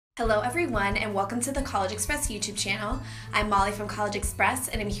Hello everyone and welcome to the CollegeXpress YouTube channel. I'm Molly from CollegeXpress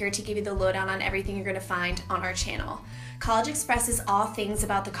and I'm here to give you the lowdown on everything you're going to find on our channel. CollegeXpress is all things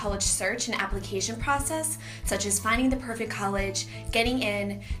about the college search and application process, such as finding the perfect college, getting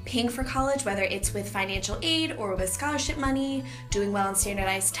in, paying for college, whether it's with financial aid or with scholarship money, doing well on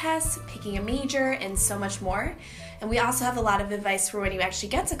standardized tests, picking a major, and so much more. And we also have a lot of advice for when you actually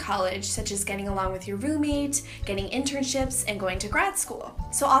get to college, such as getting along with your roommate, getting internships, and going to grad school.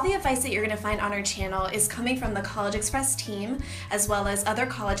 So all the advice that you're going to find on our channel is coming from the CollegeXpress team, as well as other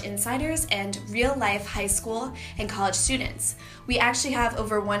college insiders and real-life high school and college students. We actually have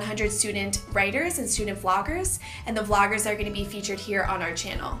over 100 student writers and student vloggers, and the vloggers are going to be featured here on our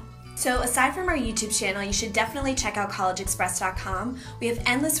channel. So aside from our YouTube channel, you should definitely check out CollegeXpress.com. We have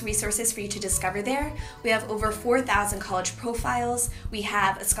endless resources for you to discover there. We have over 4,000 college profiles. We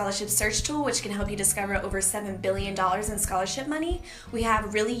have a scholarship search tool which can help you discover over $7 billion in scholarship money. We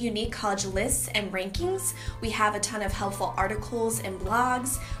have really unique college lists and rankings. We have a ton of helpful articles and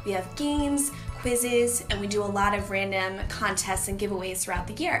blogs. We have games, quizzes, and we do a lot of random contests and giveaways throughout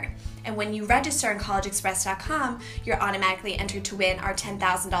the year. And when you register on CollegeXpress.com, you're automatically entered to win our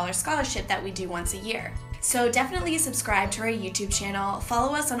 $10,000 scholarship that we do once a year. So definitely subscribe to our YouTube channel,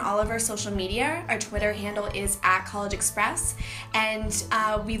 follow us on all of our social media. Our Twitter handle is @CollegeXpress, and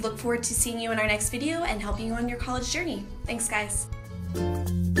we look forward to seeing you in our next video and helping you on your college journey. Thanks, guys.